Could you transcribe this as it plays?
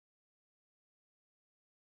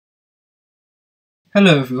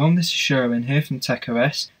Hello everyone, this is Sherwin here from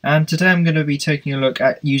macOS, and today I'm going to be taking a look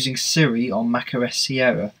at using Siri on macOS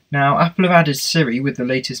Sierra. Now, Apple have added Siri with the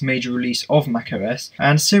latest major release of macOS,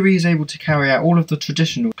 and Siri is able to carry out all of the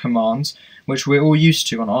traditional commands which we're all used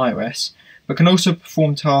to on iOS, but can also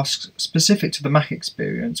perform tasks specific to the Mac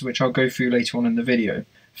experience, which I'll go through later on in the video.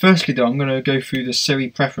 Firstly though, I'm going to go through the Siri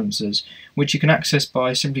preferences, which you can access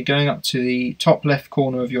by simply going up to the top left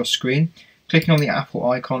corner of your screen, clicking on the Apple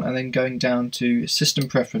icon and then going down to System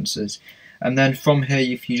Preferences, and then from here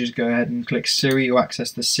if you just go ahead and click Siri, you'll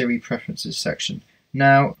access the Siri Preferences section.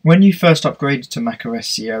 Now, when you first upgraded to macOS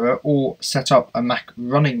Sierra or set up a Mac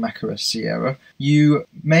running macOS Sierra, you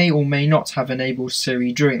may or may not have enabled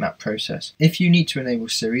Siri during that process. If you need to enable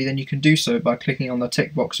Siri, then you can do so by clicking on the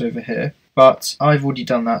tick box over here, but I've already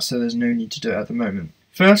done that, so there's no need to do it at the moment.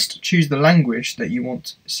 First, choose the language that you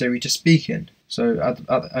want Siri to speak in. So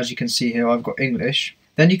as you can see here, I've got English.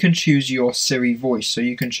 Then you can choose your Siri voice, so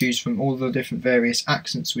you can choose from all the different various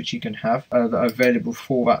accents which you can have that are available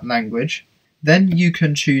for that language. Then you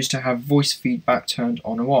can choose to have voice feedback turned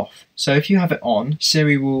on or off. So if you have it on,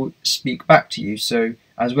 Siri will speak back to you, so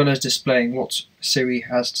as well as displaying what Siri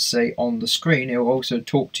has to say on the screen, it will also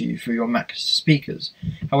talk to you through your Mac speakers.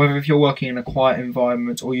 However, if you're working in a quiet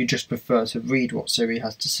environment or you just prefer to read what Siri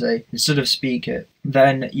has to say instead of speak it,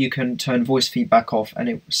 then you can turn voice feedback off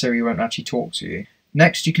and Siri won't actually talk to you.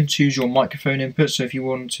 Next, you can choose your microphone input, so if you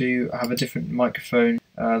want to have a different microphone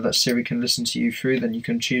that Siri can listen to you through, then you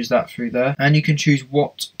can choose that through there. And you can choose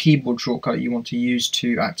what keyboard shortcut you want to use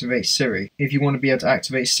to activate Siri. If you want to be able to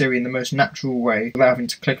activate Siri in the most natural way without having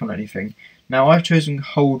to click on anything. Now, I've chosen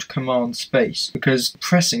hold command space because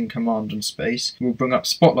pressing command and space will bring up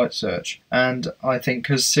Spotlight Search, and I think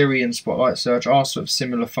because Siri and Spotlight Search are sort of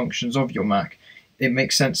similar functions of your Mac, it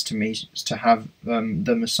makes sense to me to have them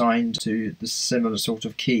assigned to the similar sort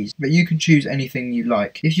of keys. But you can choose anything you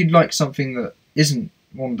like. If you'd like something that isn't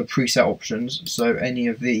one of the preset options, so any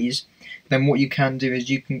of these, then what you can do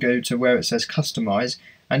is you can go to where it says customize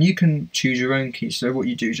and you can choose your own keys. So what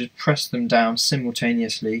you do is just press them down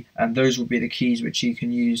simultaneously, and those will be the keys which you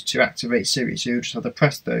can use to activate Siri. So you'll just have to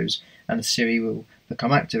press those and Siri will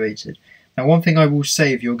become activated. Now, one thing I will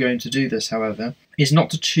say if you're going to do this, however, is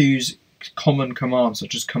not to choose common commands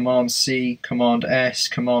such as Command C, Command S,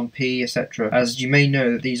 Command P, etc. as you may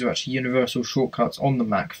know that these are actually universal shortcuts on the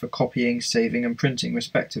Mac for copying, saving and printing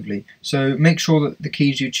respectively. So make sure that the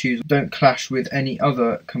keys you choose don't clash with any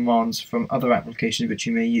other commands from other applications which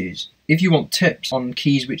you may use. If you want tips on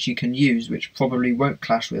keys which you can use, which probably won't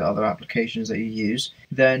clash with other applications that you use,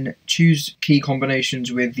 then choose key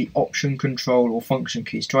combinations with the Option, Control or Function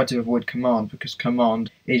keys. Try to avoid Command because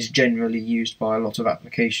Command is generally used by a lot of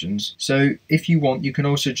applications. So if you want, you can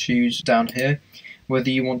also choose down here whether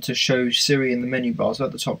you want to show Siri in the menu bar. So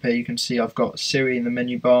at the top here you can see I've got Siri in the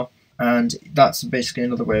menu bar, and that's basically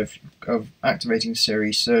another way of activating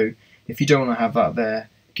Siri. So if you don't want to have that there,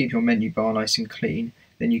 keep your menu bar nice and clean,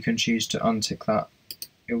 then you can choose to untick that.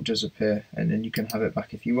 It will disappear and then you can have it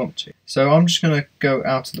back if you want to. So I'm just going to go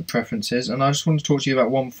out of the preferences, and I just want to talk to you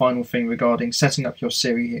about one final thing regarding setting up your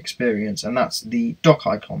Siri experience, and that's the dock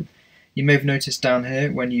icon. You may have noticed down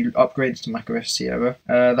here when you upgraded to macOS Sierra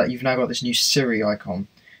that you've now got this new Siri icon.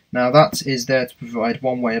 Now that is there to provide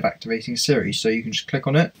one way of activating Siri, so you can just click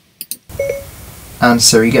on it and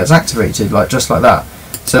Siri gets activated just like that.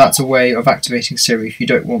 So that's a way of activating Siri if you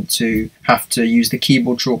don't want to have to use the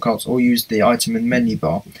keyboard shortcuts or use the item in the menu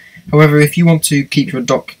bar. However, if you want to keep your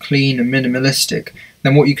dock clean and minimalistic,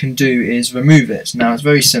 then what you can do is remove it. Now it's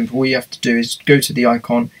very simple. All you have to do is go to the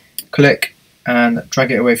icon, click and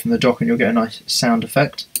drag it away from the dock, and you'll get a nice sound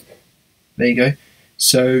effect. There you go.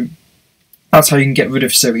 So that's how you can get rid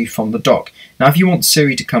of Siri from the dock. Now if you want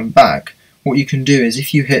Siri to come back, what you can do is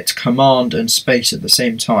if you hit Command and space at the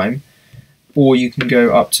same time, or you can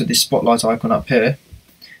go up to the spotlight icon up here,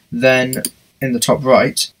 then in the top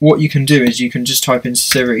right, what you can do is you can just type in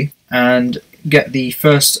Siri and get the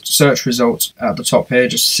first search result at the top here,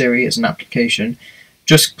 just Siri as an application.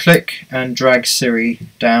 Just click and drag Siri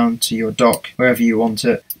down to your dock wherever you want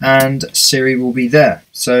it, and Siri will be there.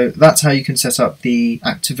 So that's how you can set up the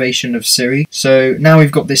activation of Siri. So now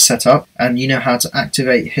we've got this set up and you know how to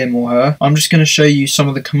activate him or her, I'm just going to show you some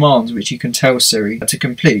of the commands which you can tell Siri to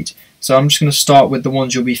complete. So I'm just going to start with the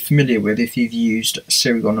ones you'll be familiar with if you've used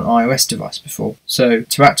Siri on an iOS device before. So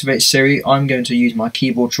to activate Siri, I'm going to use my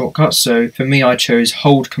keyboard shortcut. So for me, I chose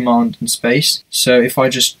hold command and space. So if I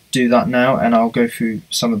just do that now, and I'll go through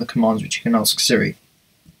some of the commands which you can ask Siri.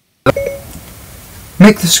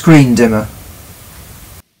 Make the screen dimmer.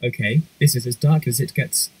 Okay, this is as dark as it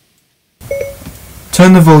gets.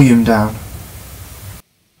 Turn the volume down.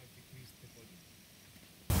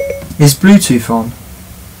 Is Bluetooth on?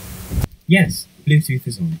 Yes, Bluetooth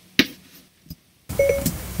is on.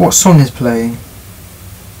 What song is playing?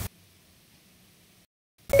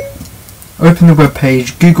 Open the web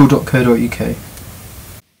page google.co.uk.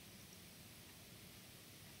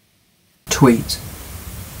 Tweet.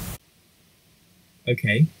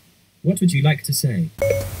 Okay. What would you like to say?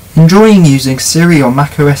 Enjoying using Siri on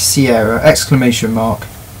macOS Sierra!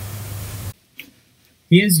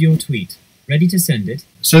 Here's your tweet. Ready to send it?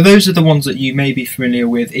 So those are the ones that you may be familiar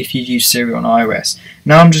with if you use Siri on iOS.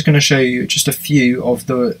 Now I'm just going to show you just a few of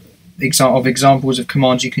the examples of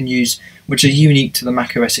commands you can use which are unique to the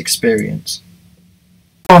macOS experience.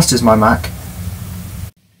 How fast is my Mac?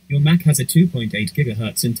 Your Mac has a 2.8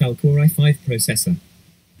 GHz Intel Core i5 processor.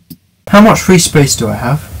 How much free space do I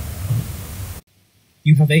have?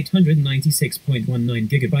 You have 896.19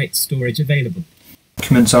 GB storage available.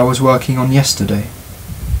 Documents I was working on yesterday.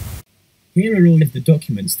 Here are all of the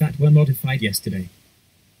documents that were modified yesterday.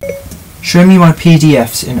 Show me my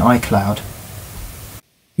PDFs in iCloud.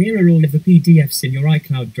 Here are all of the PDFs in your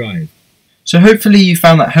iCloud drive. So hopefully you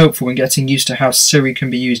found that helpful in getting used to how Siri can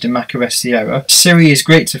be used in macOS Sierra. Siri is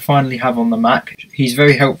great to finally have on the Mac. He's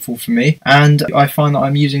very helpful for me, and I find that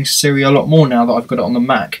I'm using Siri a lot more now that I've got it on the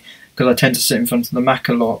Mac, because I tend to sit in front of the Mac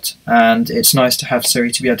a lot, and it's nice to have Siri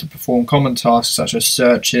to be able to perform common tasks such as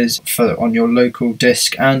searches on your local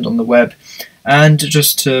disk and on the web, and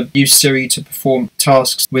just to use Siri to perform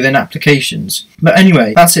tasks within applications. But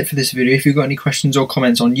anyway, that's it for this video. If you've got any questions or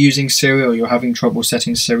comments on using Siri, or you're having trouble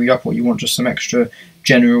setting Siri up, or you want just some extra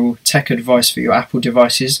general tech advice for your Apple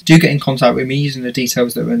devices, do get in contact with me using the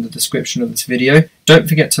details that are in the description of this video. Don't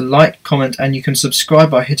forget to like, comment, and you can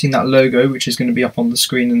subscribe by hitting that logo, which is going to be up on the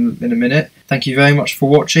screen in a minute. Thank you very much for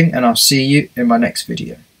watching, and I'll see you in my next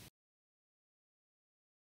video.